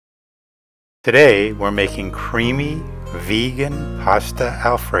Today we're making creamy vegan pasta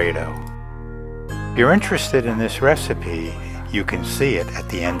Alfredo. If you're interested in this recipe, you can see it at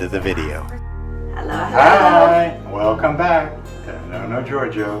the end of the video. Hello. Hi! Welcome back to Nonno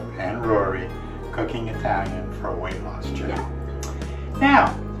Giorgio and Rory, cooking Italian for a weight loss journey.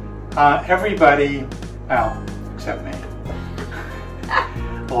 Yeah. Now, everybody, well, except me,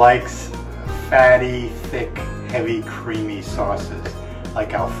 likes fatty, thick, heavy, creamy sauces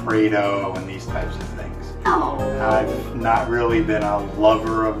like Alfredo and these types of things. Oh. I've not really been a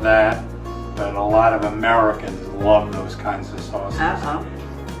lover of that, but a lot of Americans love those kinds of sauces.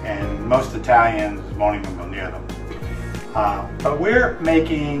 And most Italians won't even go near them. But we're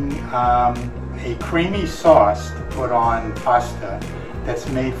making a creamy sauce to put on pasta that's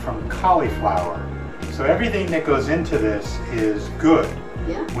made from cauliflower. So everything that goes into this is good.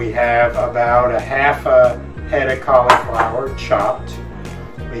 Yeah. We have about a half a head of cauliflower chopped.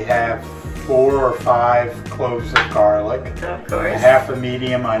 We have 4 or 5 cloves of garlic. Of course. A half a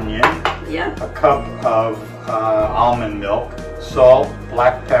medium onion. Yeah. A cup of almond milk, salt,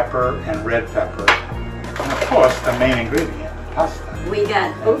 black pepper, and red pepper. And of course, the main ingredient, pasta. We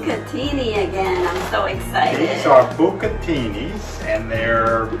got bucatini again. I'm so excited. These are bucatinis, and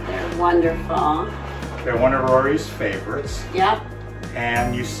they're wonderful. They're one of Rory's favorites. Yep.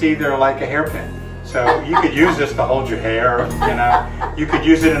 And you see they're like a hairpin. So you could use this to hold your hair, you know. You could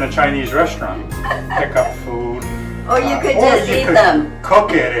use it in a Chinese restaurant. Pick up food. Or you could just eat them.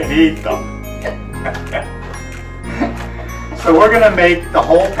 Cook it and eat them. So we're going to make the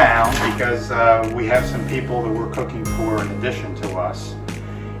whole pound because we have some people that we're cooking for in addition to us.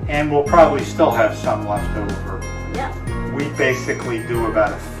 And we'll probably still have some left over. Yeah. We basically do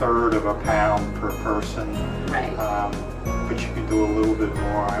about 1/3 of a pound per person. Right. But you can do a little bit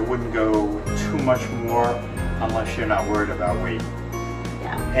more. I wouldn't go too much more unless you're not worried about weight.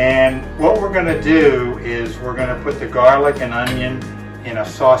 Yeah. And what we're going to do is we're going to put the garlic and onion in a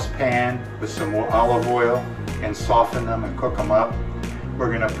saucepan with some olive oil and soften them and cook them up.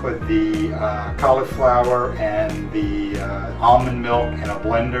 We're going to put the cauliflower and the almond milk in a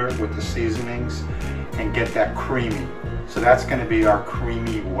blender with the seasonings and get that creamy. So that's going to be our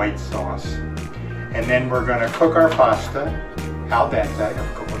creamy white sauce. And then we're going to cook our pasta, al dente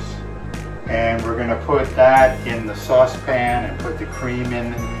of course. And we're going to put that in the saucepan and put the cream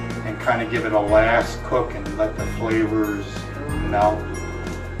in and kind of give it a last cook and let the flavors melt.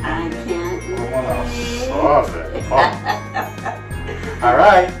 I can't wait. Sauce it. Oh. All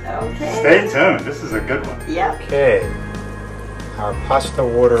right. Okay. Stay tuned. This is a good one. Yep. Okay. Our pasta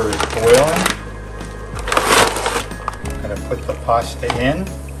water is boiling. I'm going to put the pasta in.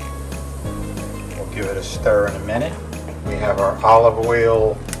 Give it a stir in a minute. We have our olive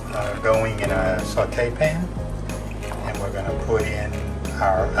oil going in a saute pan, and we're going to put in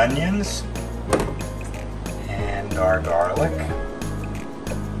our onions and our garlic.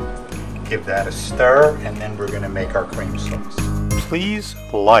 Give that a stir, and then we're going to make our cream sauce. Please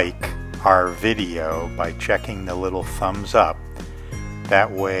like our video by checking the little thumbs up.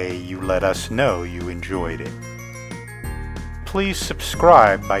 That way you let us know you enjoyed it. Please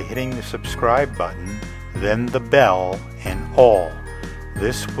subscribe by hitting the subscribe button, then the bell, and all.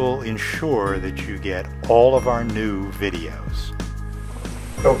 This will ensure that you get all of our new videos.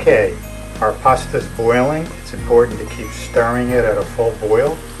 Okay, our pasta's boiling. It's important to keep stirring it at a full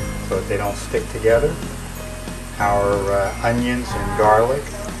boil so that they don't stick together. Our onions and garlic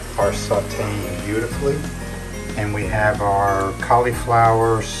are sauteing beautifully. And we have our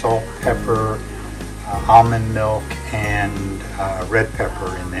cauliflower, salt, pepper, almond milk, and red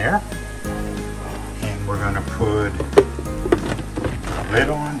pepper in there. And we're going to put the lid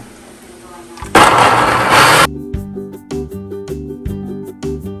on.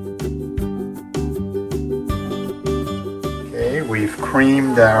 Okay, we've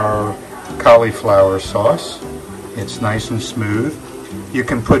creamed our cauliflower sauce. It's nice and smooth. You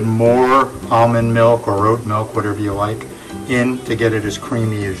can put more almond milk or oat milk, whatever you like, in to get it as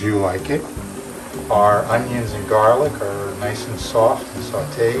creamy as you like it. Our onions and garlic are nice and soft and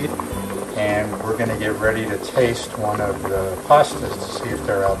sauteed, and we're going to get ready to taste one of the pastas to see if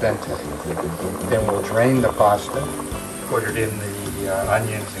they're al dente. Then we'll drain the pasta, put it in the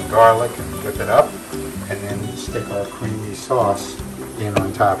onions and garlic and whip it up, and then stick our creamy sauce in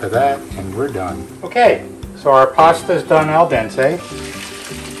on top of that, and we're done. Okay, so our pasta's done al dente,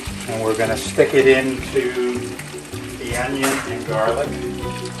 and we're going to stick it into the onion and garlic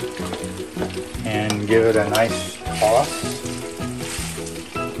and give it a nice toss.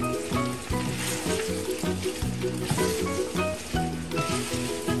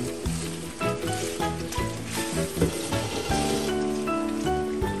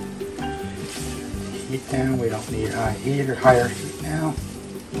 heat down. We don't need high heat or higher heat now.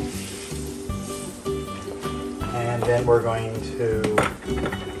 And then we're going to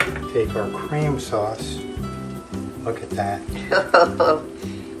take our cream sauce. Look at that.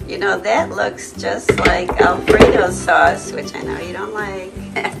 You know, that looks just like Alfredo sauce, which I know you don't like.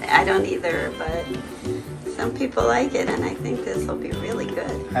 I don't either, but some people like it, and I think this will be really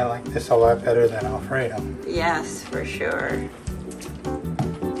good. I like this a lot better than Alfredo. Yes, for sure.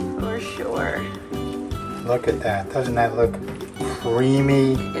 For sure. Look at that. Doesn't that look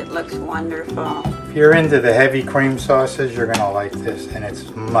creamy? It looks wonderful. If you're into the heavy cream sauces, you're gonna like this, and it's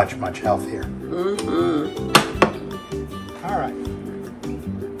much, much healthier. Mm-hmm. All right.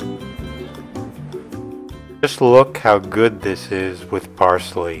 Just look how good this is with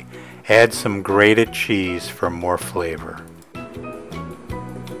parsley. Add some grated cheese for more flavor.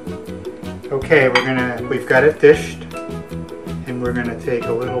 Okay, we've got it dished, and we're gonna take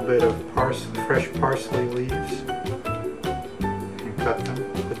a little bit of fresh parsley leaves and cut them,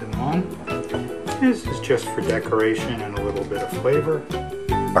 put them on. This is just for decoration and a little bit of flavor.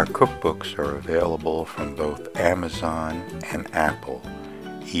 Our cookbooks are available from both Amazon and Apple,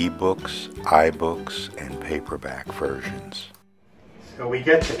 ebooks, iBooks, and paperback versions. So we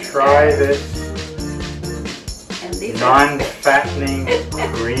get to try this non-fattening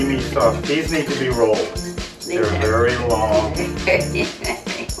creamy sauce. These need to be rolled. They're very long. Very,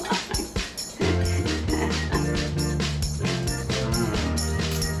 very long.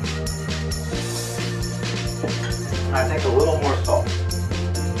 I think a little more salt.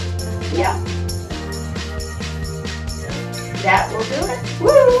 Yeah. That will do it.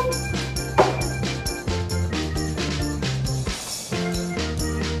 Woo!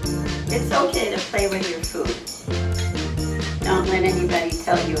 It's okay to play with your food. Don't let anybody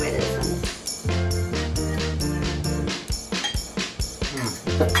tell you it isn't.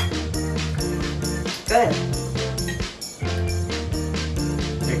 Good.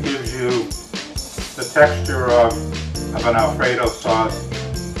 It gives you the texture of an Alfredo sauce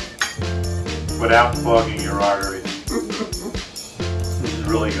without clogging your arteries. This is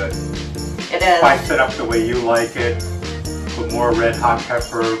really good. It is. Spice it up the way you like it. Put more red hot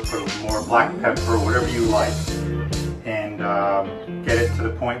pepper, put more black pepper, whatever you like. And get it to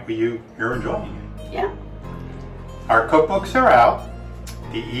the point where you're enjoying it. Yeah. Our cookbooks are out.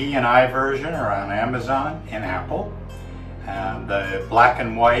 The E and I version are on Amazon and Apple. The black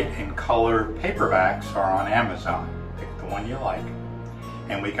and white and color paperbacks are on Amazon. Pick the one you like.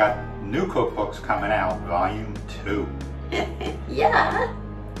 And we got new cookbooks coming out, volume 2. Yeah.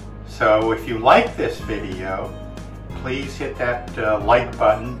 So if you like this video, please hit that like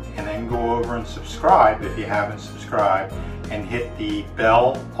button and then go over and subscribe if you haven't subscribed, and hit the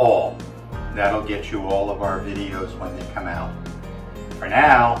bell all. That'll get you all of our videos when they come out. For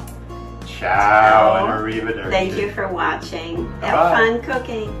now, ciao and arrivederci. Thank you for watching. Bye-bye. Have fun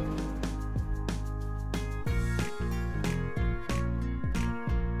cooking.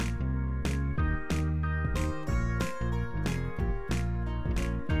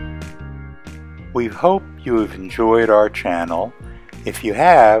 We hope you have enjoyed our channel. If you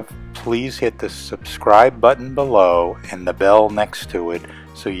have, please hit the subscribe button below and the bell next to it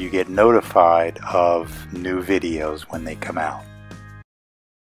so you get notified of new videos when they come out.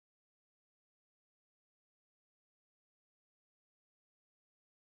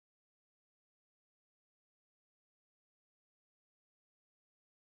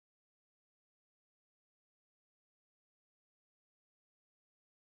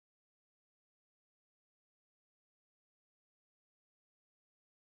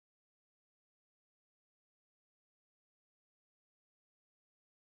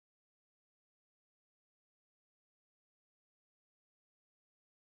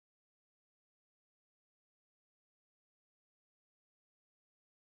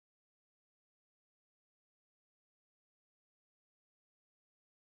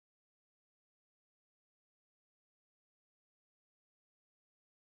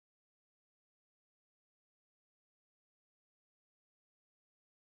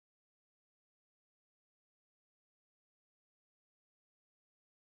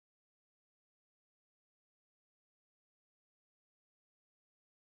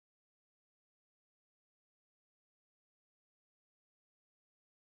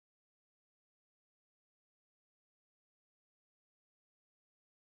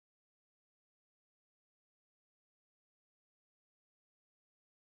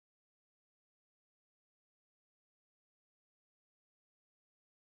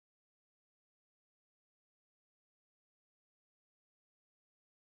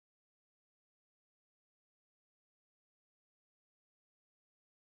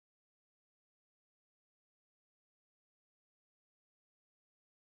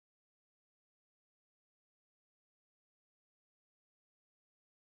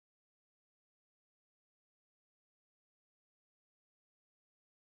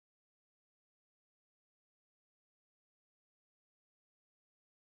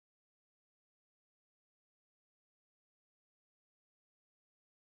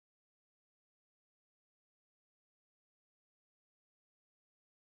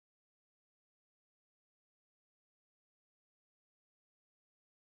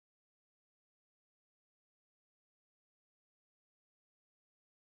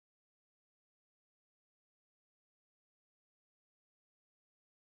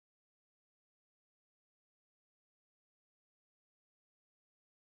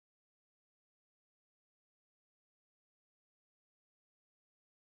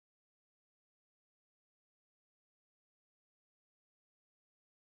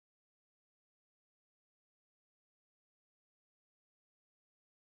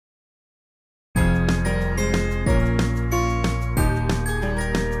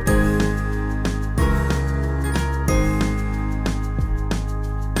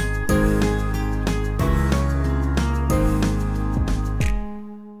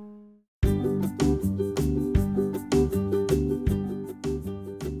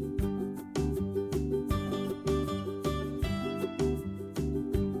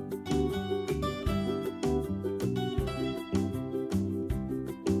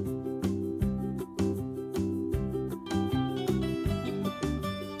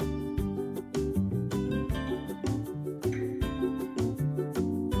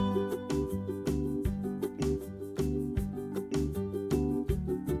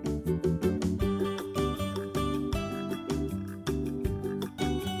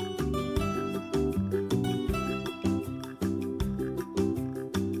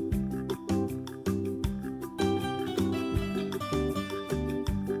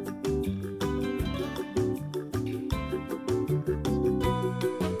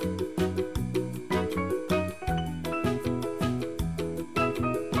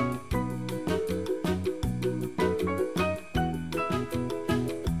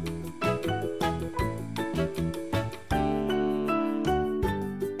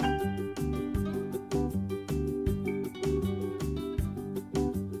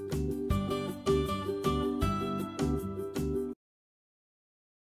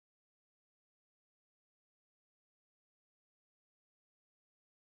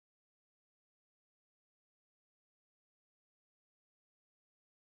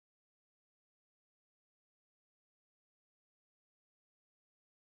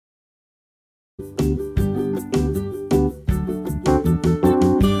 it.